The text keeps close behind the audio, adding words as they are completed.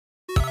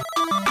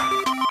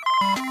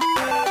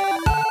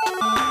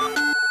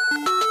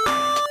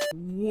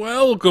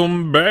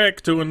Welcome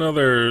back to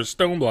another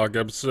StoneBlock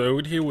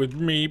episode here with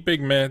me,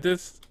 Big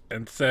Mantis,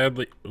 and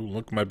sadly, ooh,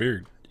 look at my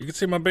beard. You can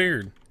see my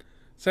beard.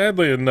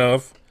 Sadly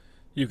enough,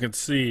 you can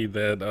see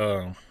that,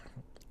 I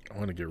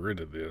want to get rid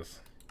of this.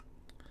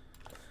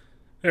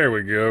 There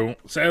we go.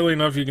 Sadly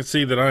enough, you can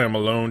see that I am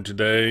alone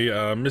today.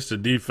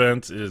 Mr.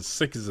 Defense is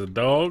sick as a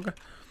dog,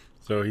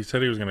 so he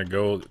said he was going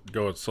to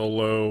go it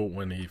solo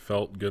when he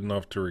felt good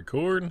enough to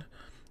record,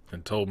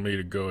 and told me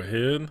to go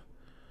ahead.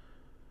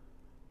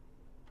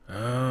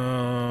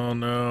 Oh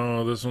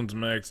no, this one's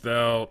maxed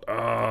out.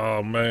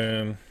 Oh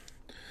man.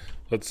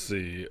 Let's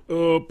see.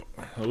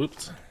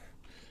 Oops,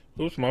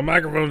 my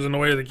microphone's in the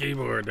way of the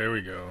keyboard. There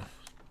we go.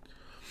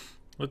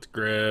 Let's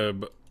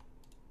grab.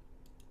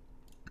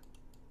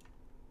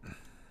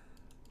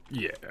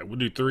 Yeah, we'll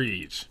do 3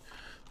 each.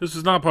 This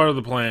is not part of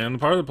the plan.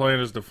 Part of the plan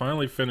is to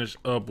finally finish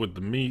up with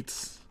the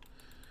meats.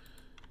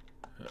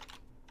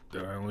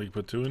 Did I only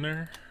put 2 in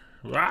there?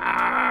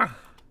 Ah!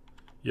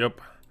 Yep.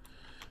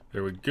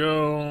 There we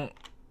go.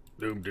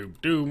 Doom, doom,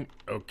 doom.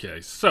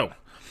 Okay, so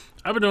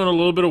I've been doing a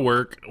little bit of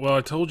work. Well,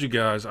 I told you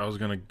guys I was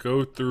going to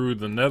go through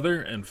the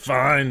nether and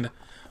find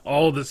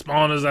all the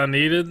spawners I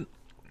needed.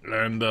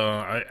 And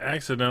I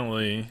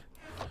accidentally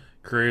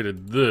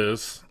created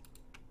this.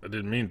 I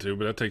didn't mean to,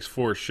 but that takes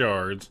 4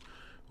 shards,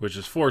 which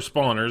is 4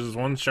 spawners. It's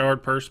 1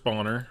 shard per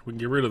spawner. We can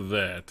get rid of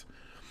that.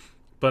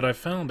 But I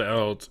found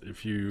out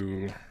if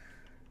you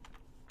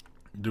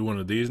do one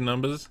of these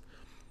numbers,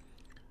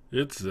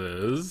 it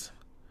says...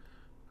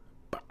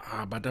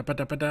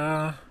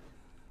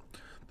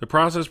 The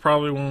process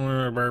probably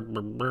won't...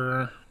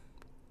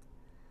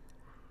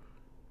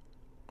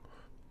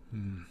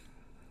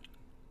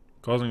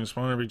 Causing the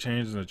spawner to be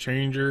changed in the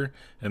changer,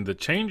 and the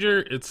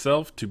changer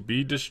itself to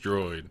be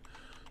destroyed.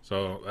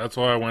 So that's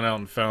why I went out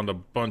and found a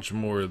bunch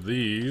more of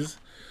these.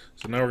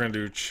 So now we're going to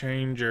do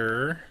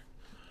changer.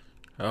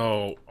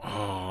 I'm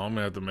going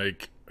to have to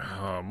make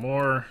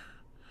more...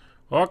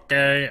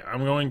 Okay,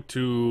 I'm going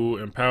to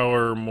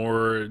empower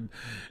more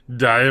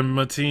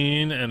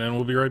diamantine, and then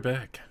we'll be right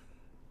back.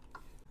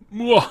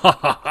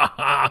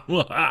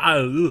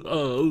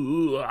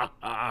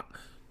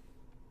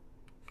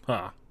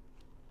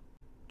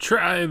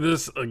 Try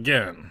this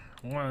again.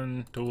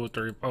 1, 2,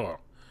 3, 4.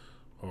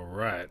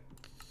 Alright.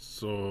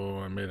 So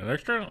I made an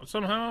extra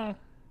somehow?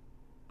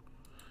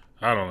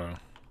 I don't know.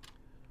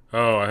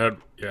 Oh,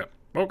 yeah.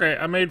 Okay,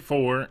 I made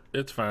 4.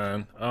 It's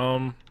fine.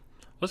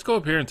 Let's go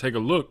up here and take a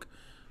look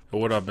at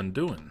what I've been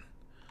doing.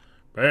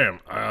 Bam!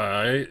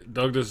 I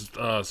dug this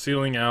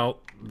ceiling out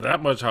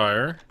that much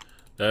higher.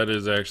 That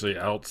is actually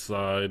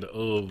outside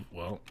of,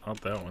 well,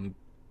 not that one.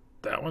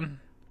 That one?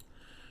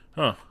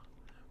 Huh.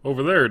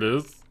 Over there it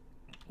is.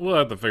 We'll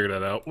have to figure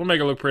that out. We'll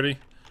make it look pretty.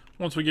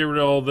 Once we get rid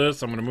of all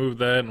this, I'm going to move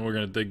that, and we're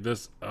going to dig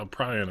this. I'll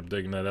probably end up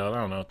digging that out. I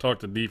don't know. Talk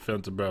to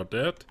defense about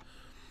that.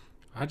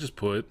 I just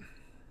put...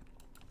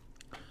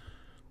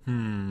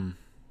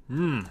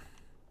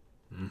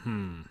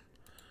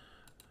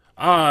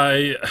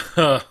 I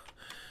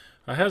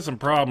had some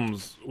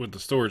problems with the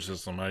storage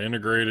system. I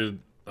integrated,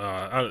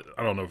 I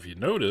don't know if you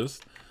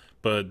noticed,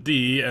 but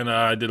D and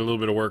I did a little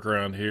bit of work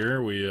around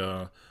here. We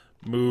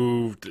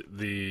moved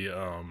the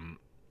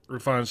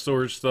refined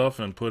storage stuff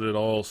and put it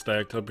all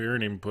stacked up here,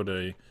 and even put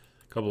a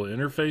couple of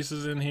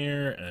interfaces in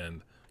here,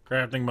 and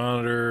crafting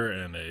monitor,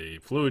 and a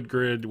fluid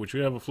grid, which we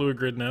have a fluid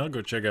grid now.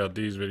 Go check out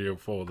D's video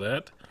for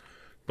that.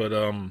 But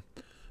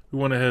we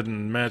went ahead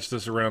and matched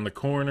this around the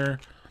corner.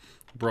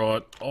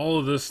 Brought all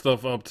of this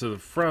stuff up to the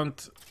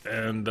front,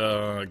 and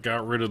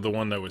got rid of the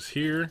one that was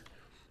here.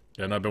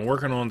 And I've been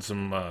working on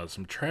some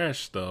trash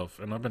stuff,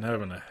 and I've been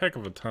having a heck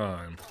of a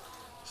time.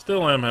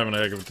 Still am having a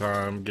heck of a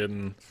time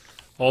getting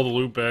all the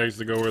loot bags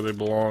to go where they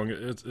belong.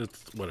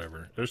 It's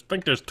whatever. I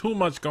think there's too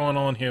much going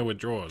on here with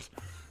drawers,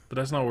 but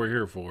that's not what we're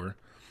here for.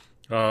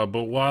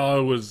 But while I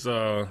was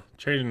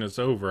changing this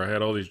over, I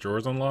had all these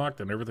drawers unlocked,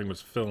 and everything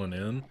was filling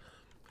in,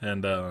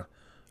 and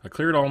I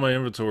cleared all my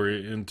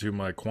inventory into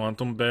my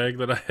quantum bag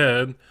that I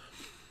had,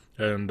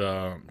 and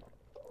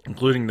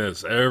including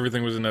this.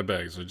 Everything was in that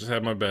bag, so I just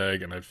had my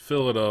bag, and I'd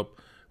fill it up,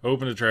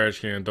 open the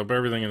trash can, dump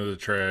everything into the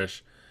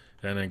trash,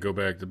 and then go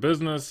back to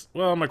business.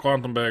 Well, my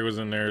quantum bag was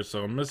in there,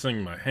 so I'm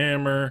missing my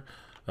hammer.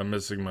 I'm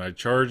missing my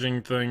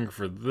charging thing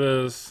for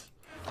this.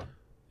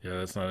 Yeah,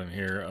 that's not in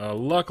here.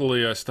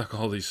 Luckily, I stuck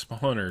all these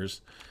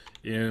spawners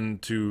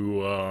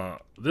into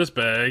this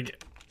bag,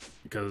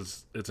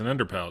 because it's an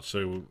ender pouch,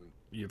 so...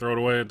 You throw it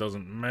away, it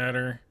doesn't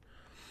matter.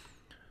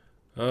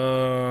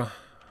 Okay,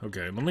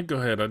 let me go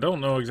ahead. I don't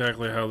know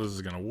exactly how this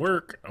is going to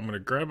work. I'm going to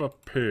grab a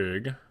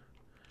pig.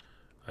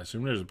 I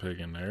assume there's a pig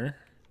in there.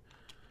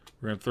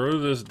 We're going to throw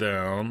this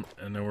down,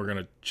 and then we're going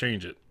to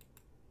change it.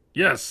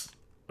 Yes!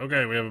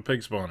 Okay, we have a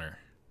pig spawner.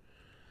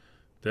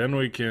 Then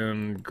we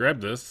can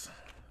grab this,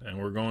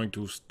 and we're going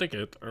to stick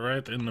it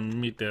right in the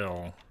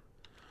middle.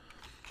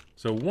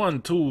 So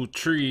 1, 2,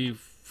 3,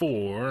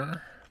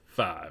 4...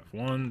 5.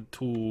 1,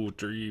 2,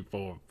 3,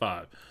 4,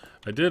 5.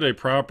 I did a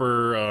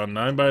proper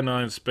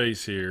 9x9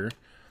 space here,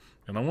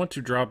 And I want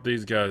to drop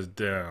these guys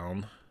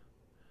down.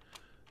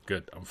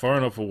 Good. I'm far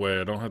enough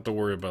away. I don't have to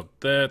worry about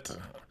that.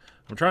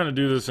 I'm trying to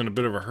do this in a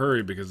bit of a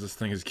hurry because this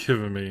thing is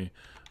giving me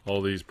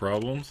all these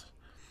problems.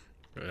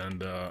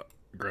 And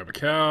grab a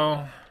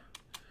cow.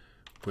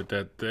 Put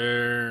that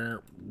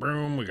there.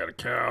 Boom. We got a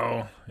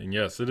cow. And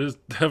yes, it is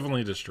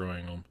definitely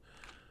destroying them.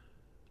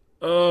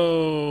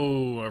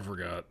 Oh, I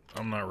forgot.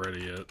 I'm not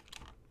ready yet.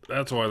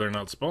 That's why they're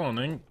not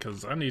spawning,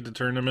 because I need to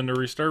turn them into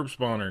disturb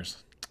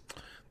spawners.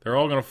 They're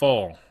all going to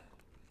fall.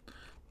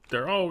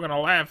 They're all going to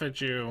laugh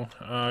at you.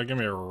 Give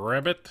me a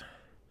rabbit.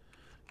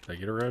 Did I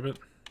get a rabbit?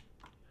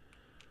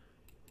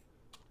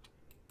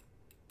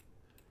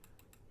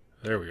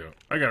 There we go.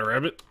 I got a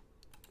rabbit.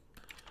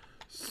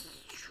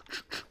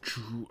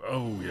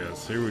 Oh,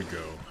 yes. Here we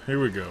go.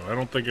 Here we go. I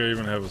don't think I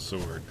even have a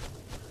sword.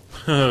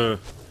 I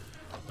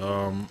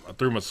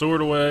threw my sword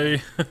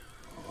away.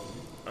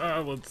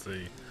 Let's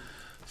see.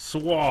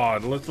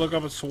 Sword. Let's look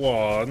up a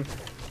sword.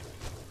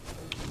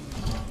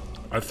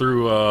 I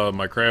threw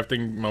my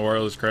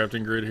wireless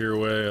crafting grid here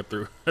away. I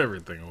threw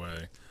everything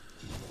away.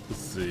 Let's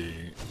see.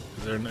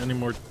 Is there any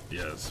more?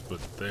 Yes,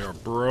 but they are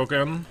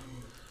broken.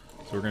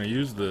 So we're gonna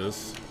use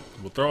this.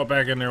 We'll throw it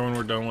back in there when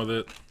we're done with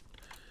it.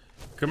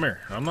 Come here.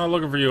 I'm not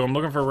looking for you. I'm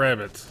looking for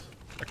rabbits.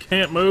 I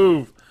can't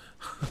move.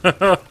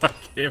 I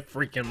can't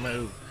freaking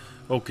move.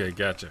 Okay,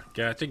 gotcha.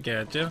 Gotcha,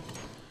 gotcha.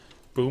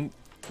 Boom,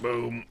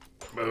 boom,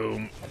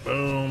 boom,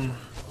 boom.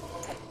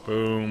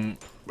 Boom,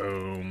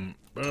 boom,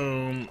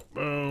 boom,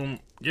 boom.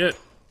 Get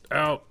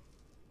out.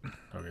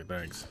 Okay,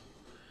 thanks.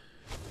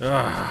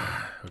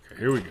 Okay,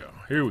 here we go.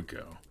 Here we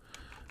go.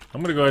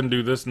 I'm gonna go ahead and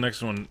do this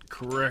next one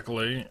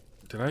correctly.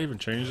 Did I even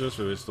change this,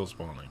 or are they still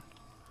spawning?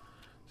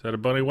 Is that a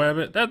bunny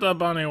wabbit? That's a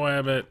bunny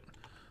wabbit.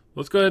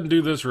 Let's go ahead and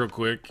do this real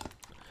quick.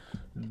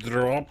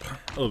 Drop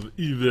of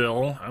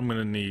evil. I'm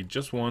gonna need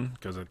just one,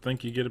 because I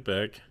think you get it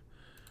back.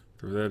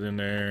 Throw that in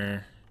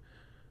there.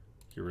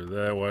 Get rid of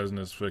that. Why isn't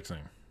this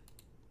fixing?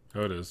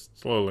 Oh, it is.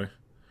 Slowly.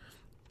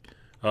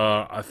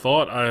 I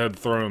thought I had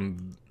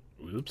thrown...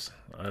 Oops.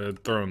 I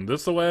had thrown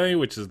this away,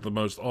 which is the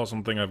most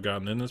awesome thing I've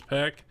gotten in this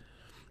pack.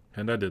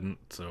 And I didn't,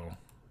 so...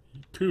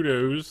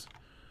 Kudos.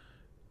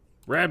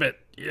 Rabbit!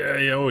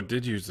 Yeah, oh, it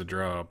did use the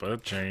drop.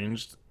 That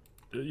changed.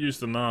 It used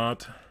to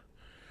not.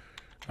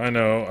 I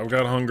know. I've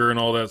got hunger and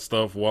all that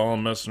stuff while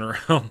I'm messing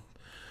around.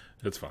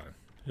 It's fine.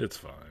 It's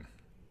fine.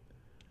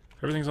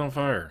 Everything's on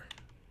fire.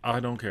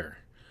 I don't care.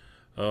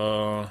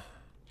 I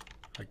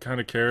kind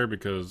of care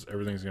because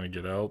everything's going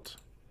to get out.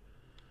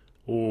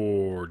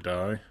 Or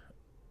die.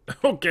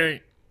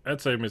 Okay. That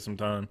saved me some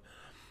time.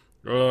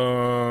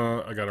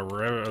 I got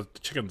a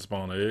chicken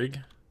spawn egg.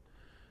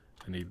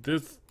 I need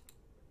this.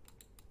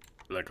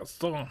 Like a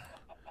saw.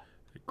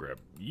 Grab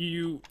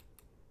you.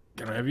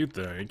 Can I have you?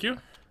 Thank you.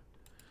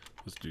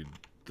 Let's do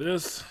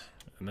this.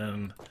 And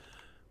then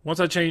once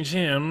I change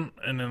him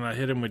and then I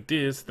hit him with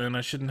this, then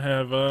I shouldn't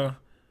have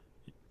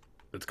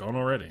it's gone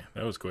already.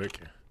 That was quick.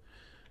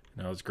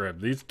 Now let's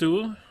grab these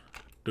two.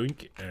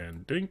 Dink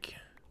and dink.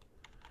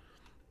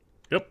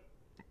 Yep.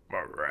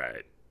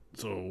 Alright.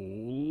 So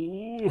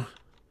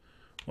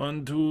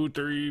 1, 2,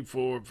 3,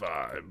 4,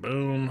 5.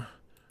 Boom.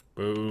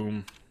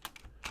 Boom.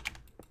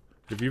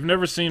 If you've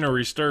never seen a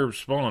Resturb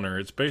spawner,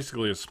 it's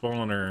basically a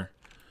spawner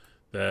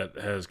that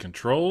has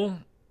control,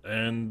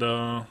 and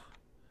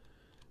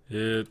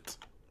it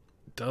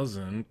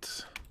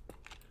doesn't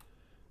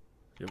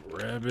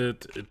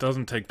rabbit. It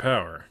doesn't take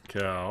power.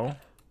 Cow,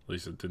 at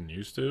least it didn't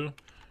used to.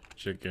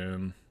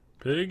 Chicken,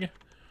 pig.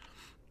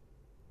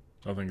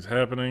 Nothing's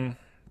happening.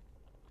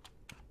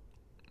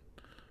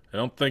 I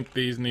don't think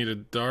these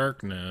needed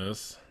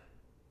darkness.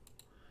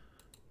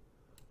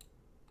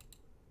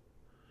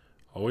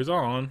 Always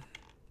on.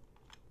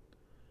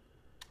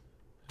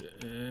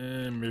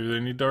 Maybe they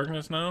need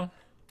darkness now?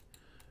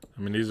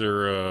 I mean, these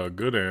are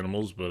good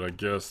animals, but I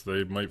guess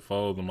they might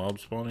follow the mob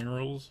spawning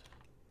rules.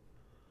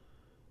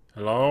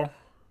 Hello?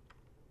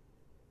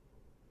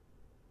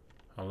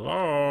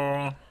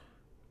 Hello?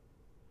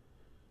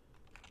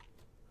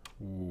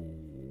 Ooh.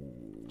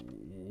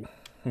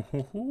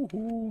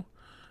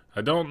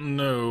 I don't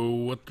know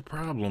what the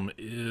problem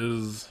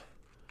is.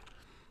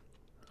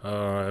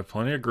 I have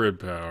plenty of grid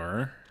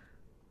power.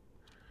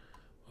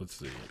 Let's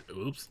see.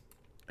 Oops.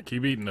 I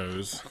keep eating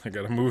those. I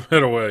gotta move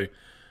it away.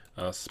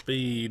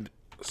 Speed.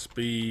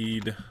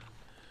 Speed.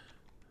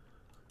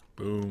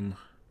 Boom.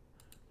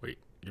 Wait.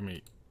 Give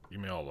me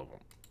all of them.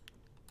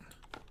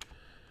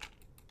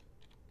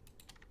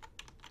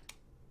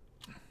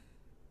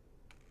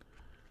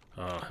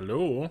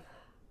 Hello?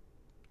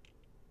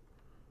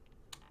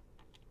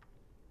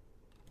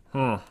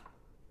 Huh.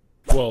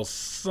 Well,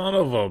 son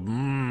of a...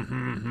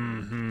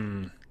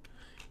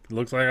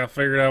 Looks like I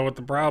figured out what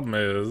the problem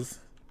is.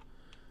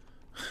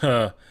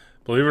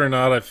 Believe it or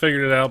not, I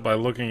figured it out by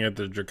looking at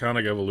the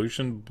Draconic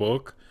Evolution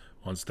book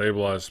on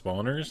stabilized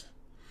spawners.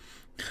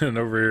 And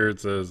over here it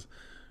says,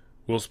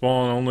 will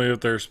spawn only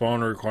if their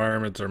spawn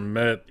requirements are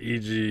met,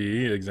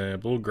 e.g.,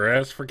 example,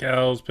 grass for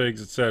cows,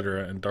 pigs,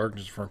 etc., and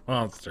darkness for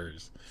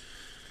monsters.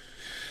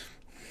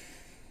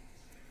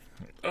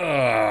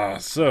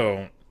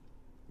 So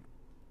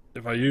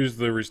if I use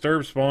the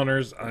disturb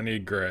spawners, I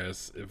need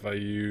grass. If I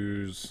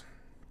use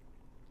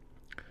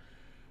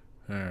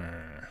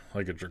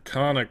like a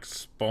draconic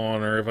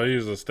spawner, if I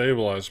use a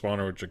stabilized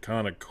spawner with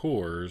draconic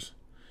cores,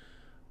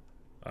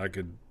 I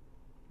could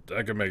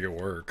make it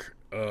work.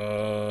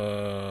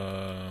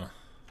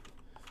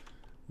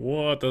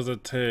 What does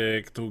it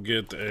take to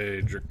get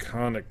a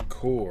draconic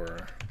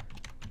core?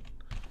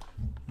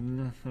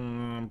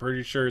 I'm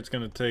pretty sure it's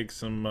gonna take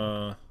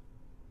some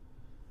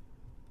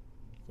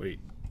wait,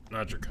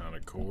 not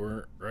draconic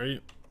core,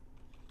 right?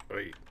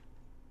 Wait.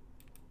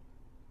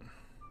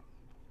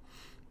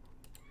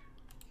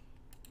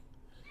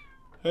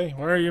 Hey,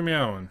 why are you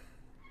meowing?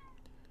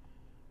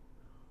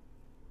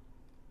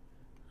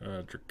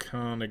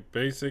 Draconic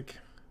basic.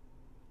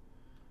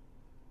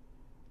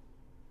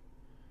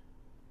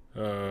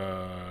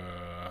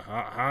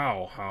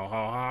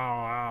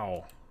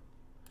 How?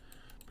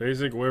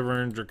 Basic,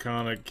 wyvern,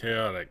 draconic,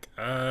 chaotic.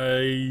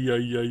 Ay.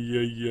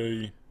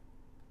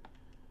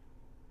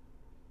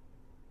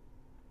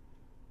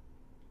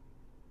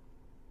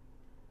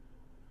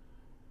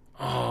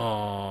 Oh,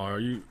 are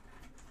you?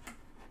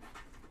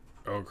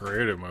 Oh,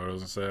 creative mode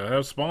doesn't say. I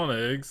have spawn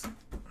eggs.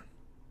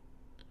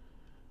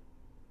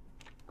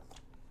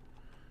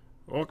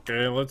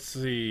 Okay, let's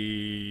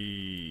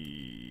see.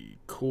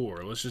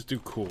 Core. Let's just do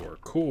core.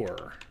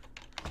 Core.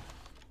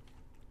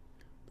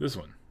 This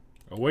one.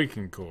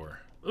 Awaken core.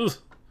 Ugh.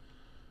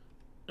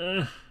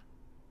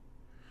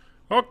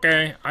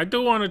 Okay, I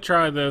do want to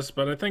try this,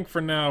 but I think for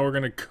now we're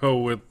gonna go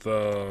with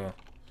the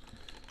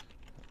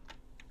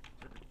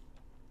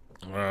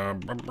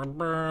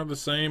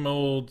same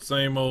old.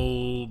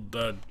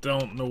 I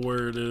don't know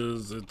where it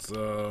is. It's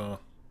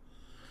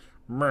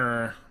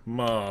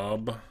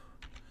mob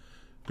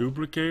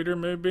duplicator,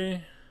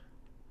 maybe.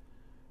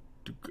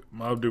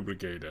 Mob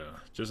duplicator,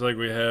 just like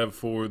we have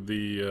for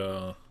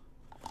the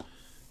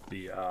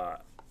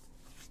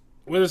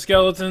wither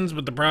skeletons.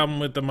 But the problem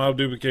with the mob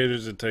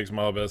duplicators, it takes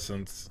mob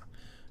essence,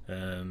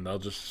 and I'll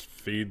just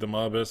feed the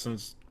mob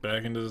essence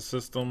back into the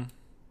system.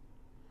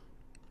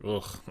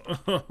 Ugh.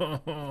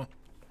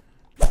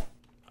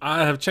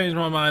 I have changed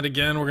my mind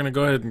again. We're gonna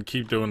go ahead and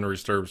keep doing the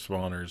disturb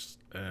spawners,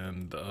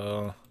 and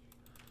I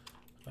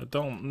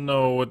don't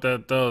know what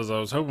that does. I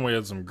was hoping we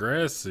had some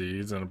grass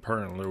seeds, and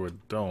apparently we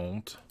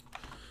don't.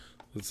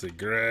 Let's see,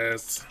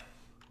 grass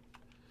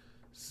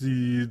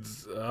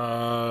seeds.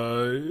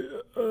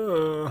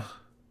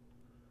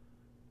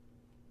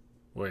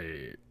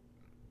 Wait.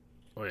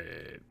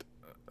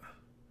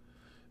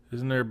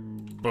 Isn't there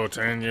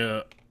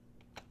Botania?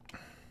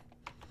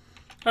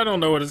 I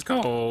don't know what it's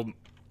called,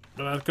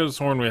 but I could have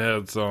sworn we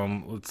had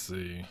some. Let's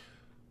see.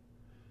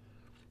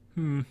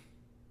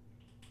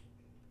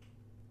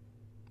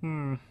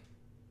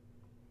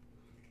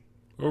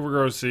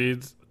 Overgrowth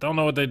seeds. Don't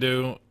know what they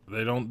do.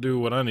 They don't do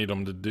what I need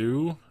them to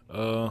do.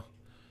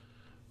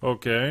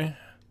 Okay.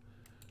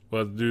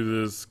 Let's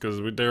do this, because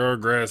there are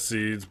grass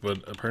seeds,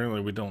 but apparently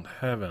we don't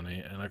have any,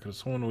 and I could have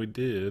sworn we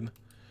did.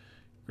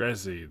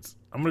 Grass seeds.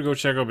 I'm going to go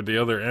check up at the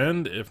other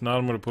end. If not,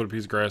 I'm going to put a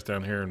piece of grass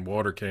down here and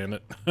water can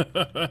it.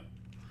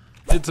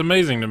 It's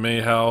amazing to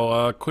me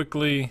how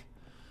quickly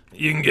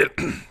you can get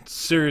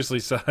seriously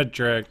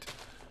sidetracked.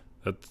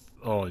 That's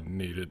all I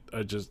needed.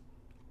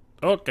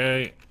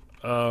 Okay.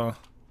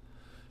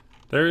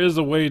 There is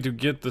a way to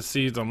get the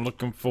seeds I'm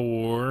looking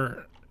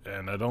for,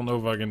 and I don't know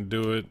if I can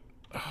do it.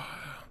 I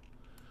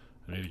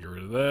need to get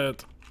rid of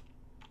that.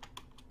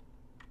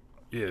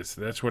 Yes,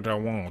 that's what I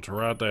want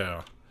right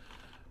there.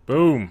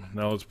 Boom.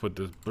 Now let's put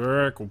this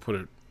back. We'll put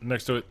it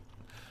next to it,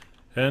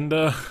 and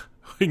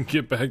we can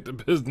get back to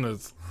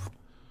business.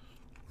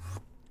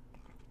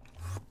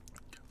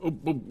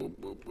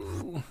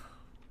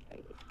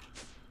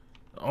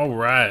 All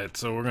right,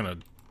 so we're gonna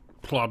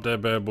plop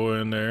that bad boy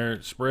in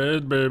there.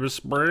 Spread, baby,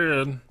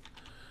 spread.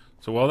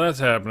 So while that's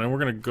happening, we're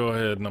gonna go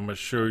ahead and I'm gonna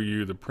show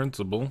you the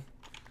principle.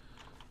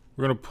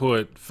 We're gonna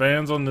put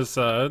fans on this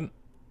side,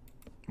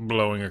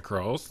 blowing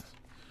across,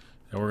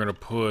 and we're gonna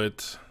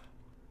put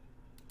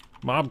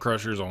mob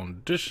crushers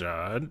on this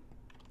side.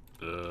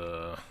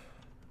 I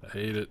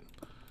hate it.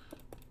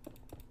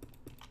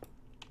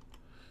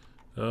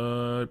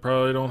 I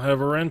probably don't have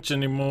a wrench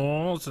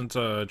anymore since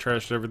I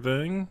trashed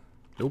everything.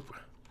 Nope.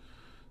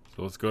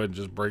 So let's go ahead and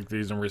just break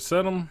these and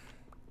reset them.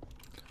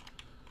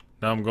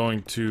 Now I'm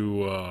going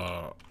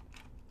to,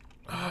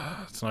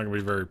 it's not going to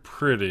be very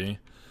pretty,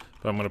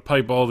 but I'm going to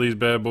pipe all these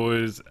bad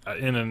boys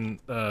in, and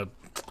we're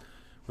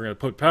going to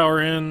put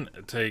power in,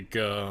 take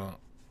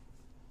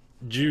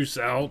juice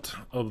out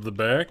of the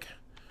back,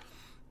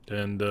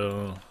 and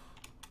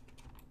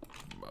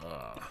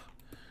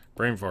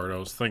brain fart, I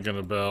was thinking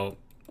about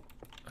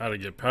how to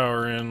get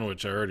power in,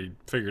 which I already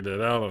figured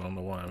that out. I don't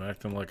know why I'm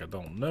acting like I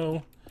don't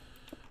know,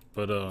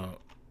 but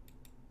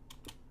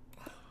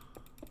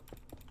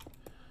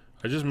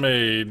I just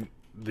made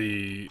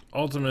the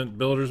ultimate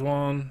builder's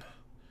wand,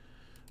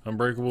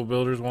 unbreakable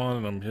builder's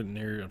wand, and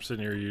I'm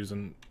sitting here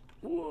using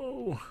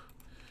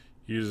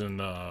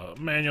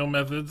manual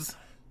methods,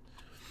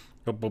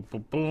 Boom, boom,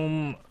 boom,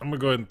 boom. I'm gonna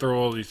go ahead and throw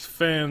all these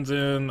fans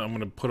in. I'm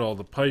gonna put all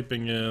the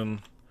piping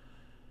in.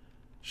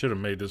 Should have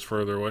made this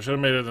further away. Should have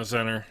made it in the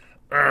center.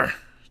 Urgh.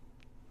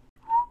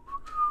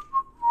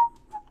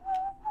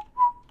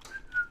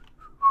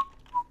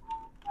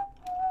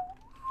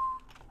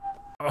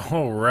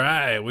 All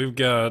right, we've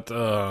got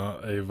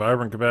a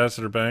vibrant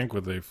capacitor bank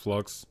with a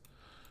flux.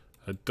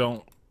 I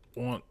don't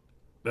want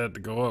that to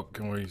go up.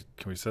 Can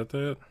we set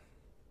that?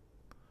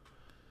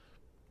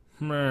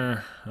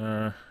 I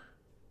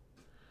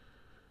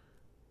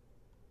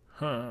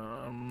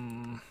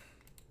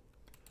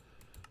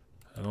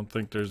don't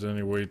think there's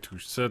any way to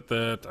set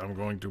that. I'm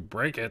going to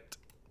break it.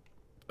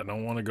 I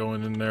don't want to go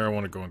in there. I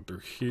want to go in through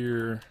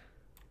here.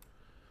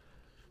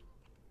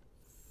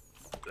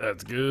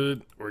 That's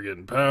good. We're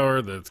getting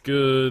power. That's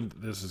good.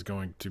 This is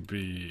going to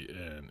be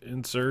an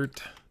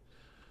insert.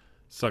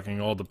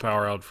 Sucking all the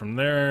power out from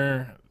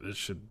there. This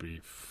should be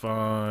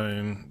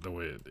fine the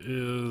way it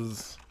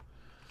is.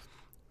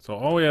 So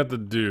all we have to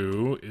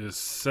do is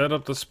set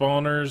up the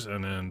spawners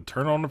and then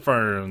turn on the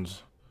fire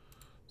engines.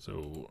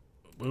 So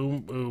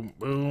boom, boom,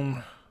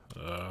 boom.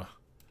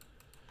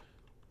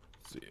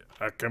 See,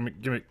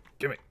 gimme.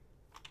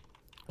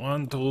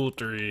 1, 2,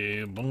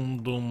 3. Boom,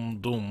 boom,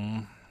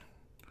 boom.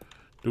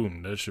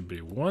 Boom. That should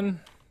be 1,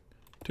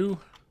 2,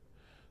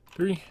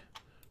 3,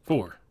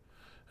 4.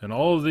 And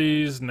all of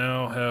these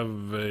now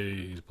have a.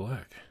 He's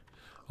black.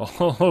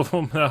 All of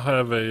them now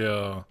have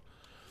a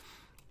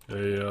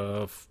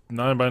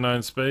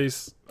 9x9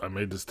 space. I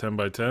made this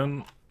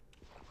 10x10.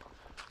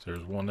 So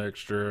there's one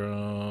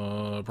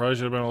extra. Probably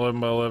should have been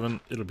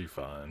 11x11. It'll be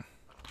fine.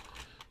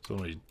 So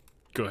let me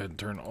go ahead and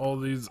turn all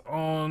these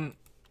on.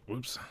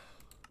 Whoops.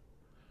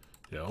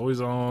 Yeah, always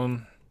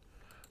on.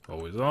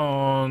 Always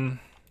on.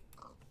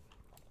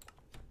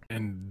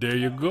 And there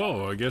you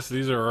go. I guess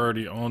these are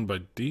already on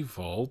by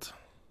default.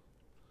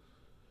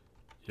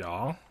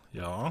 Yeah.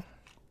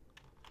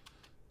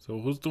 So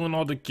who's doing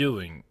all the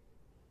killing?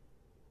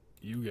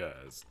 You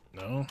guys.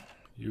 No?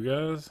 You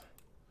guys?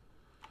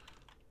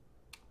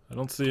 I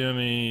don't see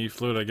any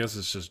fluid. I guess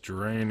it's just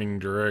draining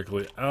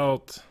directly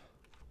out.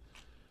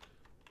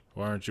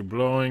 Why aren't you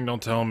blowing?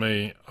 Don't tell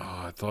me.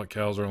 Oh, I thought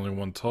cows are only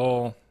 1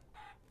 tall.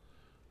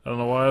 I don't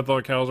know why I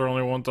thought cows are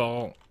only 1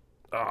 tall.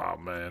 Ah,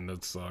 oh, man,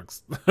 that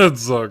sucks. That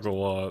sucks a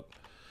lot.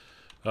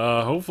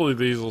 Hopefully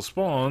these will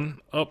spawn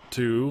up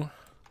to...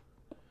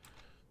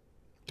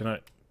 Can I...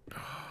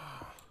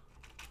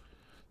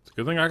 It's a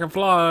good thing I can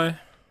fly.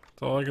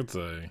 That's all I can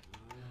say.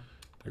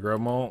 Did I grab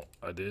them all?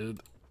 I did.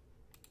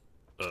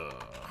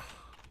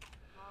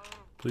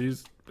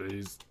 Please.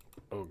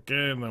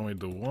 Okay, and then we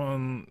do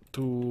 1,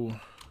 2.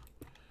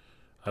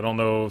 I don't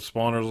know if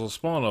spawners will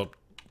spawn up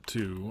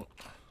to.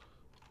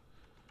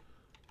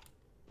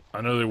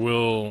 I know they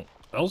will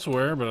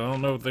elsewhere, but I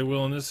don't know if they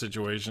will in this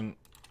situation.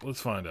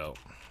 Let's find out.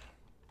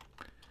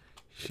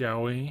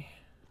 Shall we?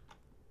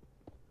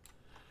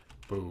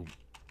 Boom.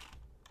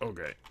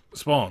 Okay.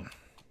 Spawn.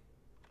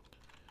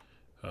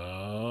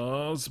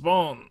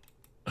 Spawn.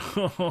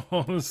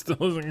 This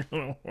still isn't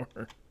gonna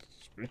work.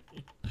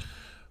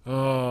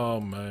 Oh,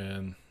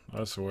 man.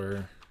 I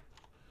swear.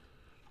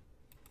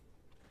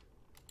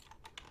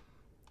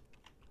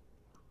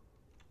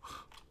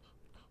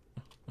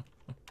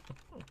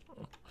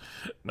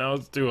 Now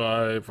it's too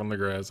high from the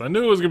grass. I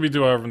knew it was going to be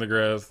too high from the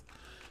grass.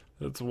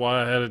 That's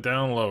why I had it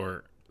down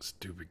lower.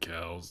 Stupid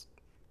cows.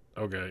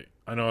 Okay,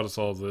 I know how to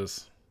solve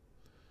this.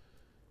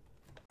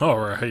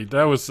 Alright,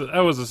 that was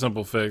a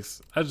simple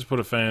fix. I just put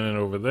a fan in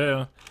over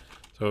there.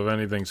 So if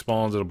anything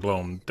spawns, it'll blow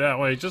them that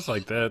way, just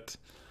like that.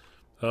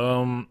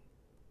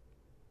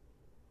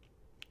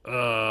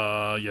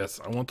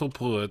 Yes, I want to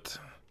put...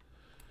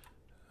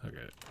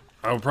 Okay.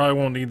 I probably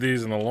won't need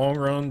these in the long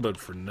run, but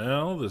for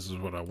now, this is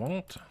what I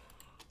want.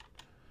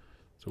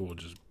 So we'll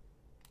just...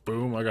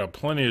 Boom, I got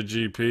plenty of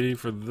GP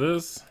for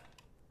this.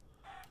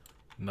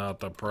 Not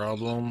the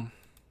problem.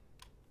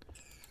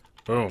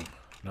 Boom.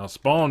 Now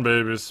spawn,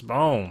 baby,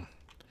 spawn.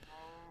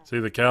 See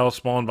the cow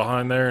spawned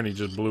behind there and he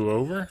just blew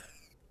over?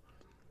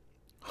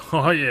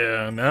 Oh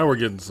yeah, now we're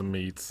getting some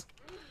meats.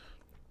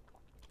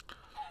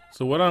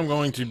 So what I'm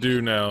going to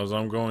do now is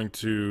I'm going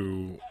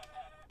to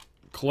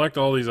collect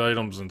all these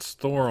items and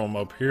store them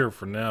up here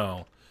for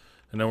now.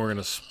 And then we're going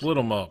to split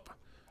them up.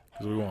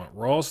 Because we want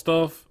raw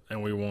stuff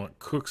and we want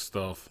cooked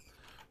stuff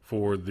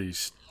for the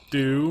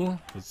stew.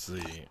 Let's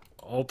see.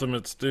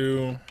 Ultimate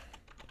stew.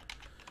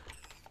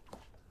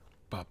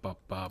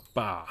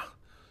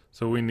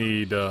 So we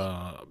need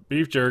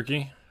beef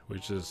jerky,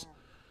 which is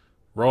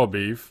raw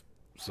beef.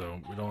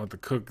 So we don't have to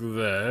cook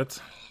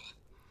that.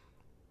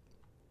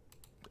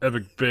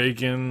 Epic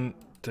bacon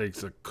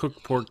takes a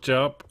cooked pork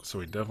chop, so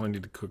we definitely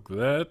need to cook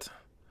that.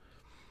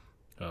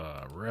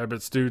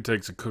 Rabbit stew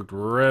takes a cooked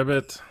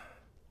rabbit.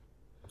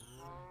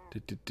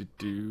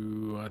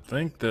 I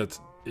think that's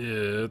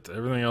it.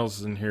 Everything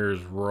else in here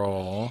is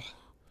raw.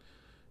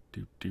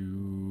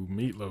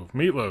 Meatloaf.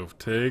 Meatloaf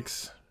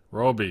takes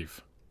raw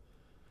beef.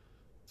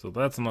 So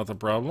that's not the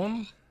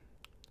problem.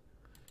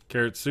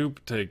 Carrot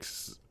soup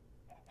takes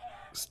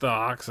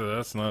stock, so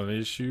that's not an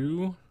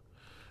issue.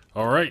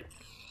 All right.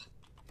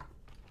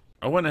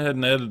 I went ahead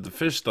and added the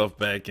fish stuff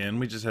back in.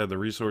 We just had the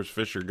resource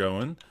fisher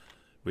going.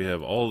 We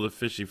have all the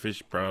fishy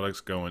fish products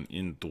going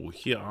into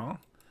here.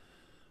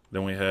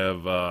 Then we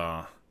have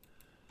a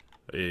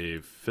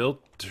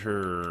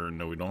filter.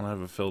 No, we don't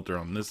have a filter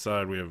on this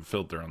side. We have a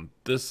filter on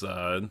this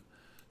side.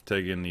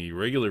 Taking the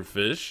regular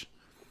fish.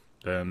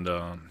 And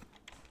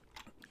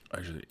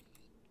actually,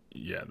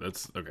 yeah,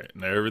 that's okay.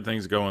 Now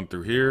everything's going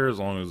through here as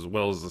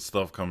well as the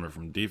stuff coming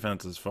from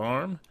Defense's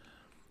farm.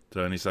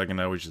 So any second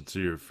now we should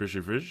see your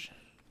fishy fish.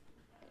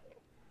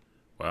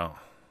 Wow,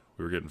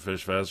 we were getting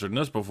fish faster than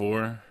this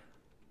before.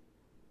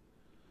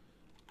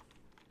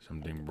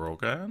 Something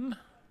broken?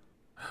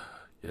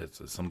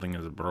 Yes, something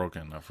is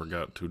broken. I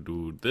forgot to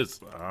do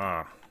this.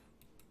 Ah,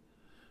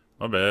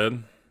 my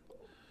bad.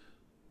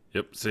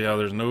 Yep, see how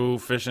there's no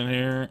fish in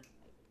here?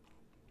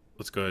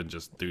 Let's go ahead and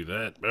just do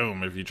that.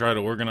 Boom. If you try to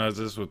organize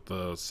this with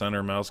the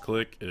center mouse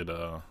click,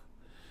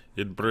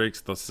 it breaks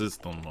the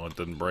system. Or it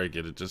doesn't break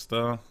it. It just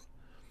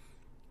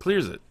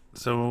clears it.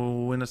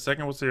 So in a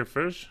second we'll see a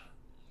fish.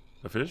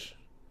 A fish.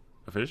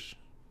 A fish.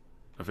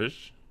 A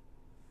fish.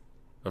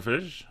 A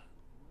fish.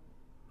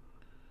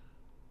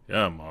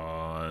 Come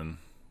on.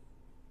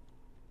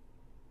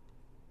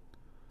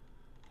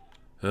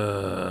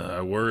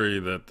 I worry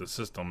that the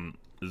system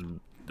is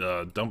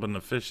dumping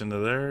the fish into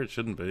there. It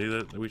shouldn't be.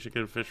 That we should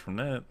get a fish from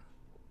that.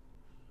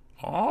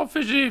 Oh,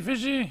 fishy,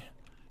 fishy.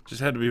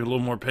 Just had to be a little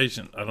more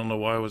patient. I don't know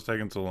why it was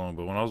taking so long,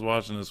 but when I was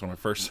watching this, when I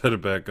first set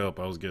it back up,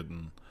 I was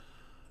getting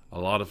a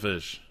lot of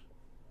fish.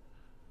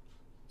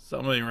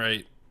 Something ain't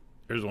right.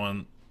 Here's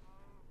one.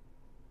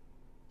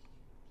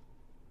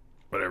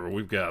 Whatever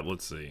we've got.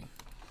 Let's see.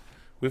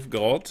 We've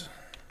got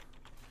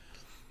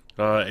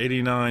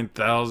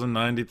 89,000,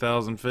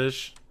 90,000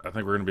 fish. I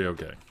think we're gonna be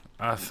okay.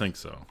 I think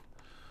so.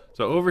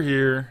 So over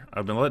here,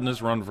 I've been letting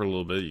this run for a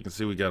little bit. You can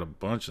see we got a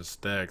bunch of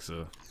stacks.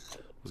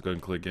 Let's go ahead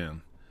and click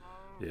in.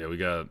 Yeah, we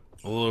got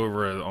a little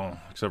over, oh,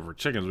 except for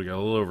chickens, we got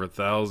a little over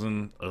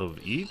 1,000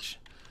 of each.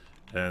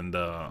 And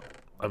I've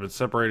been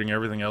separating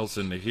everything else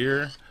into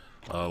here.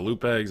 Loot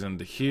bags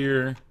into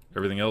here.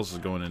 Everything else is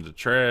going into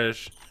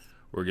trash.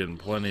 We're getting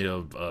plenty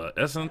of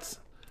essence.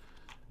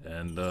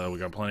 And we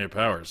got plenty of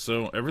power.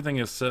 So everything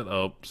is set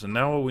up. So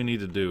now what we need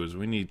to do is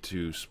we need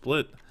to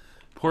split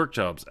pork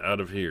chops out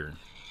of here.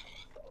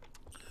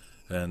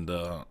 And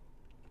yeah,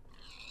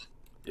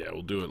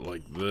 we'll do it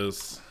like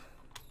this.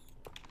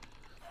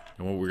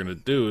 And what we're gonna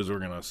do is we're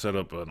gonna set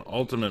up an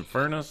ultimate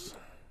furnace.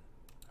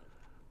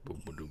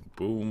 Boom, boom,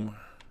 boom.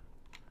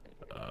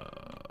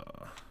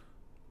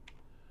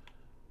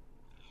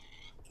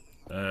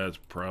 That's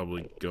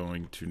probably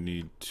going to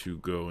need to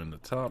go in the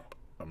top.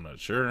 I'm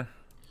not sure.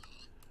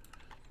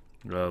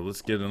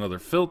 Let's get another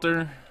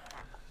filter.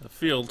 A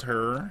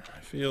filter.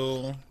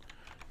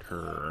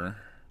 Filter.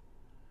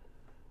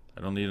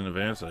 I don't need an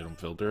advanced item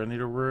filter. I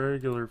need a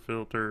regular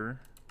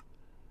filter.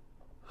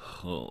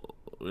 Oh,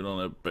 we don't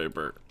have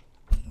paper.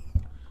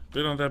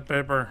 We don't have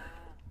paper.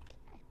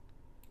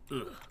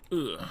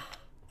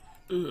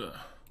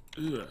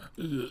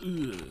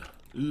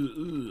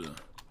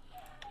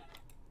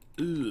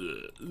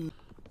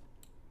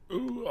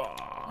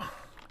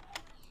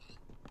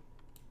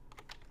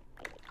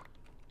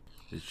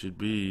 It should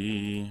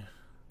be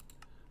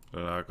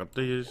like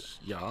this,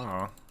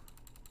 yeah.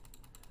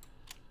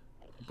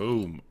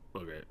 Boom.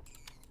 Okay.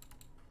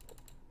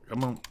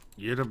 Come on,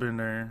 get up in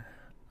there.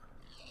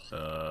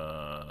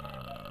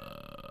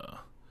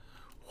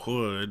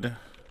 Wood.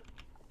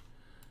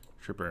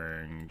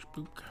 Tripping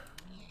spook.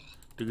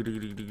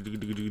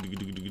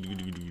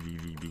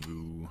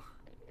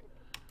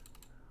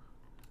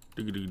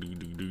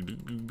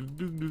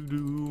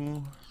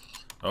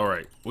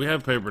 Alright, we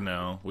have paper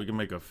now. We can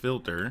make a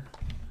filter.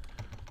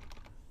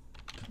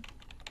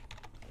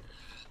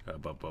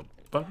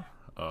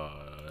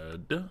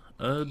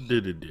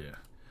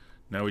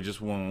 Now we just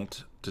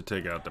want to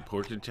take out the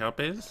pork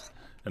chops.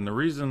 And the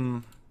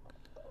reason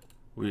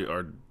we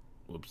are,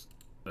 whoops,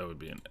 that would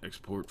be an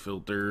export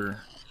filter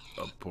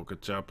of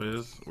pork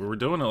chops. We're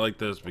doing it like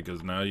this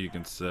because now you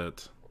can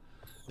set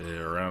a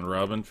round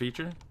robin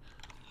feature.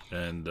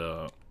 And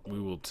we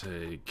will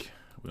take,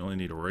 we only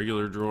need a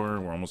regular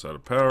drawer. We're almost out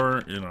of power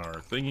in our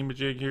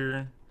thingy-majig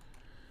here.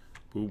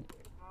 Boop,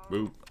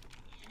 boop.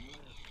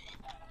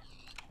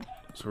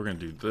 So we're gonna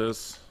do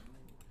this.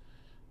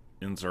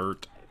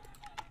 Insert,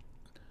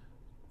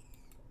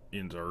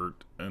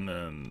 and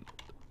then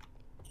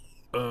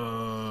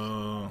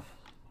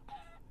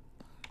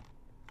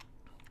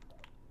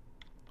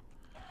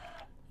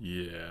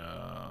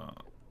yeah,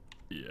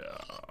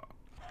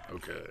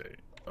 okay.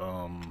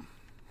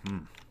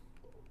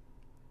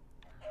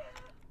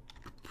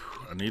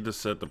 I need to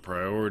set the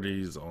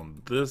priorities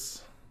on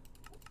this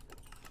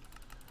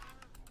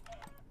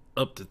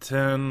up to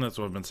 10. That's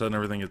why I've been setting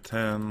everything at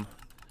 10.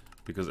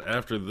 Because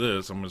after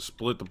this, I'm going to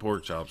split the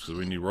pork chops. Because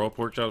we need raw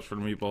pork chops for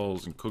the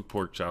meatballs and cooked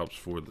pork chops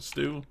for the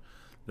stew.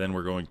 Then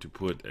we're going to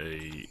put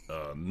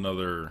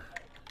another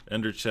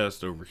ender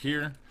chest over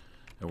here.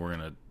 And we're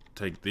going to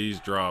take these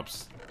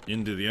drops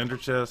into the ender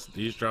chest,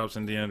 these drops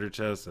into the ender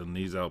chest, and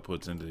these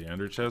outputs into the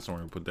ender chest. And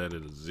we're gonna put that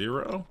at a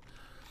 0.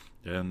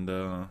 And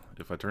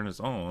if I turn this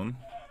on,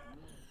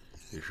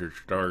 it should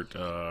start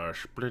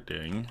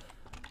splitting.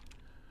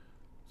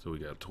 So we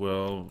got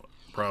 12.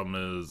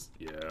 Problem is,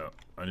 yeah,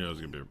 I knew it was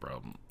gonna be a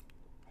problem.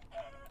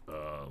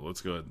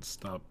 Let's go ahead and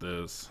stop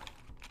this.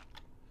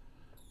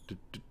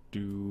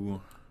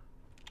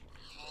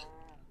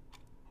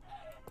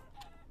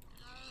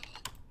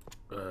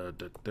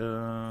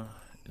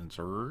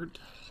 Insert.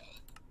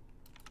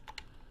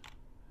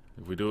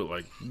 If we do it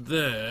like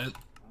that,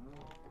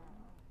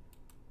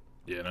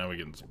 yeah, now we're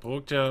getting some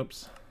pork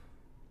chops.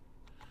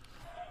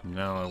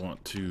 Now I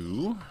want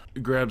to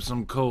grab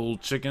some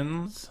cold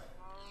chickens.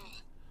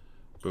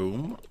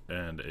 Boom.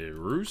 And a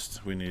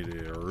roost. We need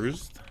a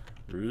roost.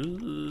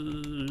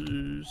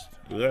 Roost.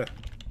 Yeah.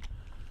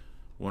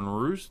 One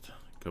roost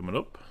coming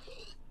up.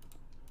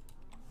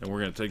 And we're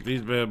going to take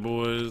these bad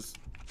boys.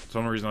 For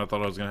some reason I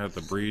thought I was going to have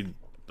to breed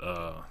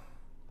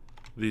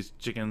these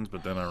chickens,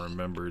 but then I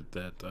remembered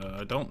that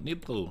I don't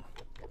need to.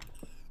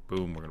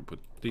 Boom. We're going to put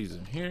these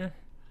in here.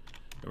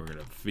 And we're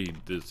going to feed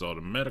this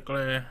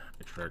automatically.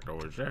 Extract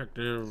always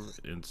active.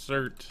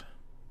 Insert.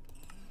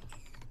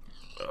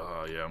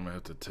 Yeah, I'm going to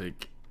have to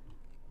take...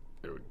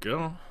 There we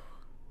go.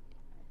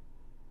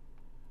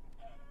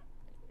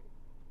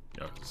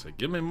 Yeah, I was gonna say,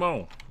 give me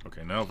more.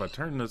 Okay, now if I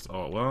turn this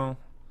off, well,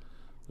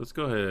 let's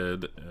go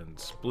ahead and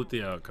split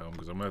the outcome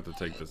because I'm gonna have to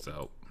take this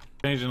out.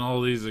 Changing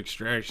all these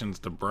extractions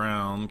to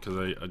brown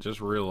because I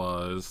just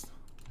realized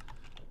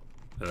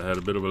that I had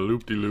a bit of a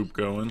loop-de-loop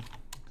going,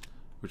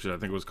 which I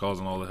think was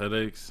causing all the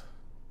headaches.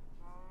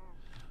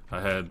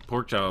 I had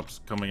pork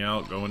chops coming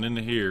out, going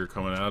into here,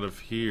 coming out of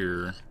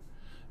here,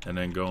 and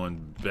then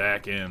going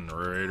back in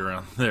right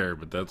around there.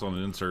 But that's on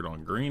an insert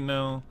on green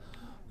now.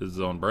 This is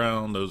on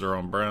brown. Those are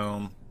on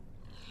brown.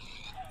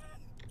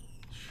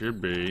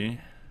 Should be.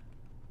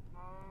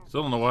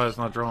 Still don't know why it's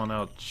not drawing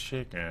out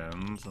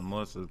chickens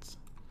unless it's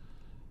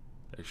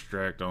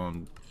extract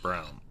on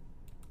brown.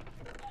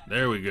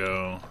 There we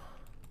go.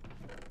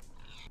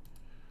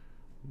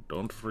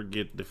 Don't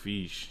forget the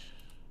fish.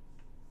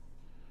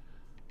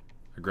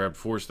 I grabbed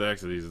 4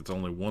 stacks of these. It's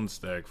only 1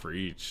 stack for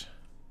each.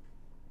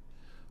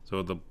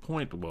 So the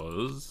point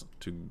was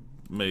to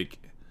make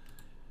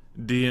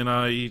D and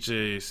I each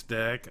a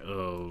stack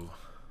of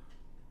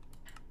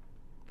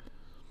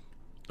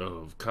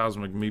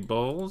cosmic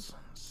meatballs.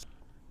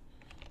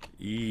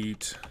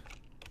 Eat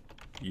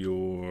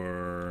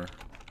your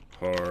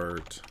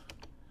heart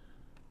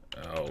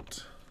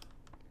out.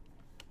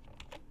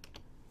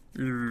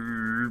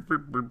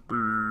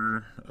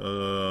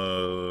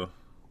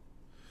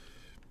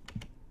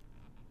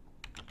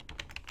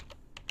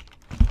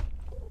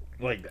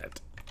 Like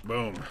that.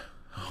 Boom.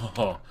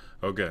 Oh,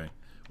 okay.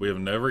 We have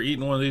never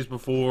eaten one of these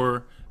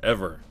before,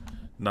 ever.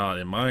 Not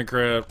in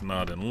Minecraft,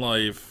 not in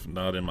life,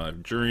 not in my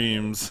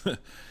dreams.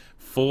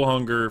 Full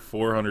hunger,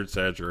 400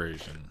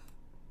 saturation.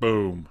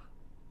 Boom.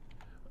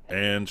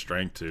 And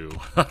strength 2.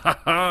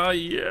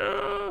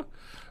 Yeah.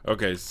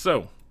 Okay,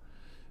 so,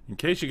 in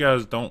case you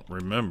guys don't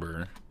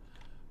remember,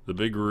 the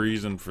big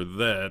reason for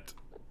that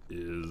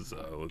is,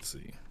 let's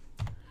see,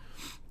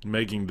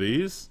 making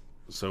these.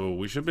 So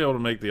we should be able to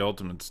make the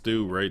ultimate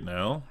stew right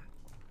now.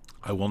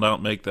 I will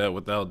not make that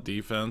without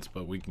defense,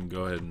 but we can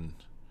go ahead and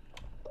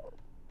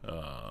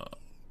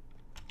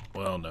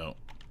well, no.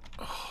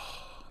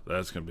 Oh,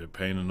 that's gonna be a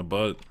pain in the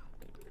butt.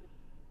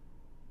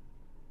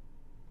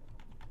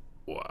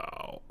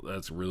 Wow,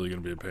 that's really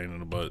gonna be a pain in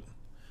the butt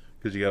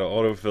because you gotta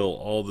autofill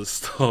all this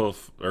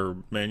stuff or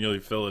manually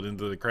fill it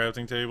into the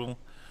crafting table.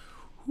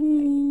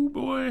 Ooh,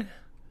 boy.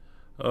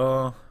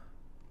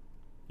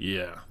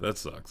 Yeah, that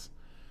sucks.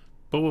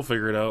 But we'll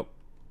figure it out.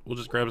 We'll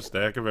just grab a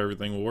stack of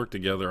everything. We'll work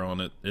together on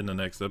it in the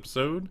next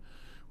episode.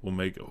 We'll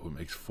make, oh, it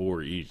makes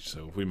 4 each.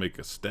 So if we make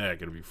a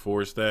stack, it'll be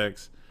 4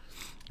 stacks.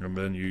 And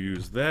then you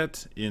use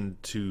that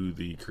into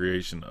the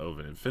creation of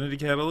an infinity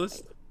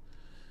catalyst.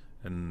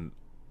 And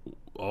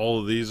all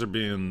of these are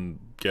being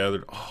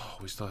gathered. Oh,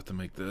 we still have to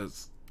make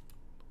this.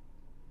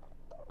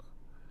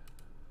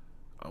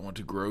 I want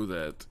to grow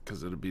that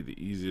because it'll be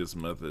the easiest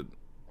method.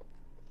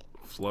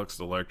 Fluxed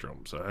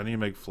electrum. So how do you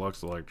make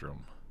fluxed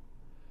electrum?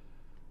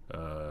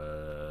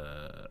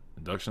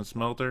 Induction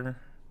smelter,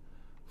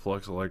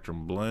 flux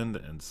electrum blend,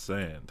 and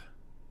sand.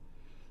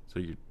 So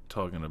you're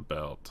talking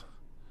about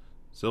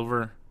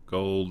silver,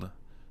 gold,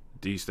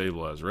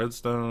 destabilized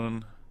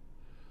redstone.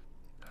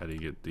 How do you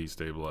get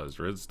destabilized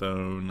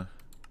redstone?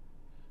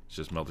 It's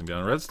just melting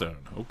down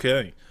redstone.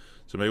 Okay,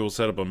 so maybe we'll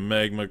set up a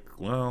magma.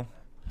 Well,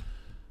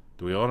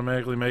 do we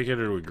automatically make it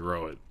or do we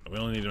grow it? We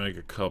only need to make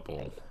a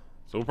couple,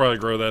 so we'll probably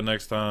grow that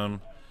next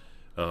time.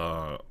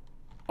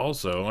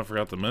 Also, I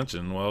forgot to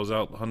mention, while I was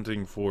out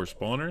hunting for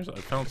spawners,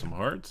 I found some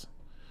hearts.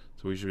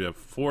 So we should have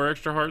 4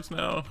 extra hearts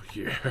now.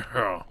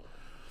 Yeah.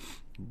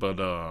 But,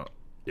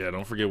 yeah,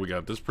 don't forget we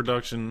got this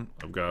production.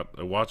 I've got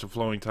a watch of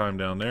flowing time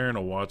down there and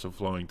a watch of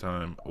flowing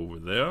time over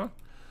there.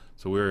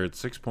 So we're at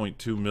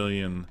 6.2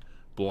 million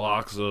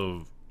blocks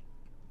of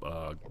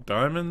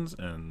diamonds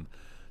and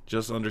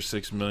just under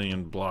 6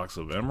 million blocks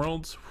of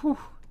emeralds. Whew.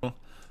 Well,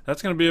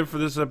 that's going to be it for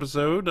this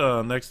episode.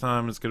 Next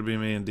time it's going to be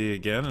me and D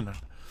again, and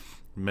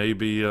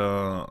maybe,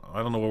 I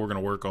don't know what we're going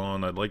to work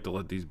on. I'd like to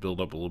let these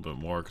build up a little bit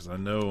more, because I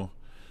know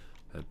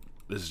that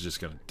this is just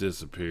going to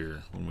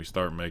disappear when we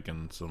start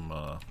making some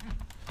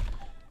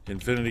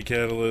infinity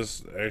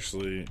catalysts.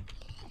 Actually,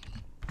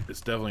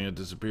 it's definitely going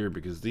to disappear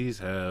because these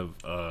have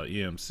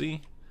EMC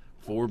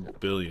 4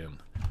 billion.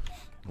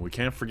 We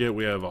can't forget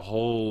we have a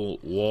whole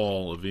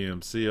wall of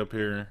EMC up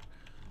here.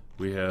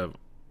 We have,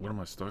 what am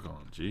I stuck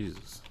on?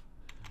 Jesus.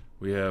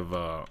 We have,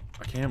 I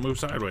can't move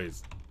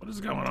sideways. What is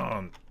going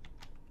on?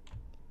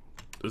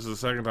 This is the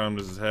second time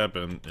this has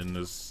happened in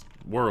this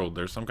world.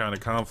 There's some kind of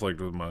conflict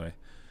with my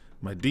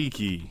D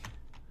key.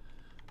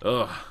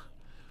 Ugh.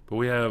 But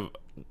we have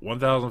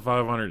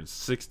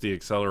 1,560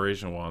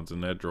 acceleration wands in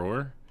that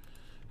drawer.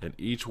 And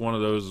each one of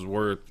those is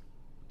worth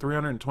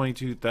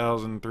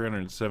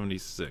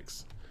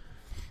 322,376.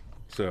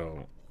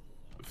 So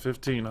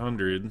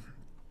 1,500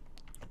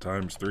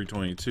 times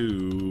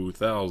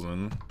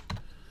 322,000,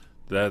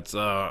 that's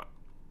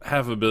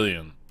 $500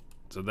 million.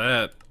 So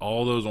that,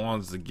 all those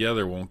wands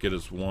together won't get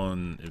us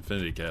one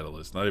infinity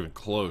catalyst, not even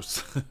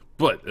close.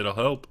 But it'll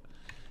help.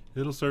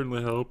 It'll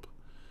certainly help.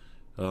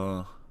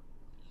 Yeah,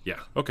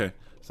 okay.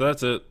 So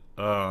that's it.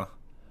 I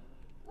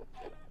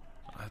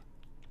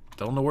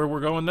don't know where we're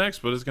going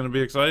next, but it's going to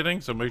be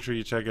exciting, so make sure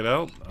you check it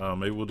out.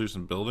 Maybe we'll do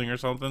some building or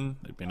something.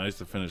 It'd be nice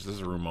to finish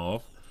this room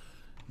off.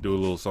 Do a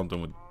little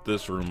something with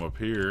this room up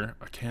here.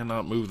 I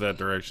cannot move that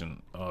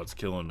direction. Oh, it's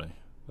killing me.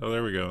 Oh,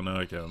 there we go. Now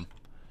I can.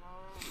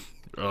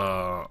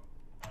 I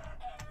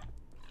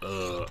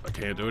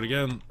can't do it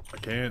again. I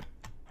can't.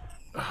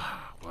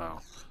 Wow.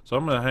 So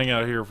I'm going to hang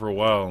out here for a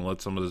while and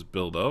let some of this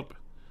build up.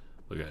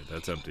 Look at it.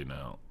 That's empty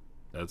now.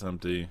 That's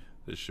empty.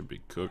 This should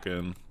be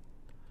cooking.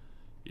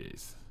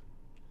 Yes.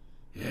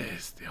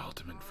 Yes, the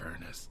ultimate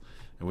furnace.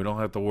 And we don't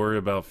have to worry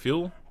about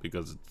fuel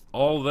because it's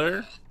all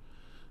there.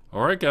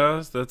 Alright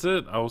guys, that's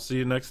it. I will see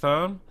you next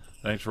time.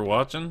 Thanks for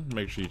watching.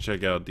 Make sure you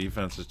check out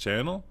Defense's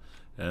channel.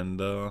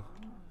 And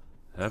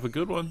have a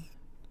good one.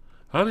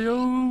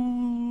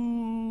 Adios!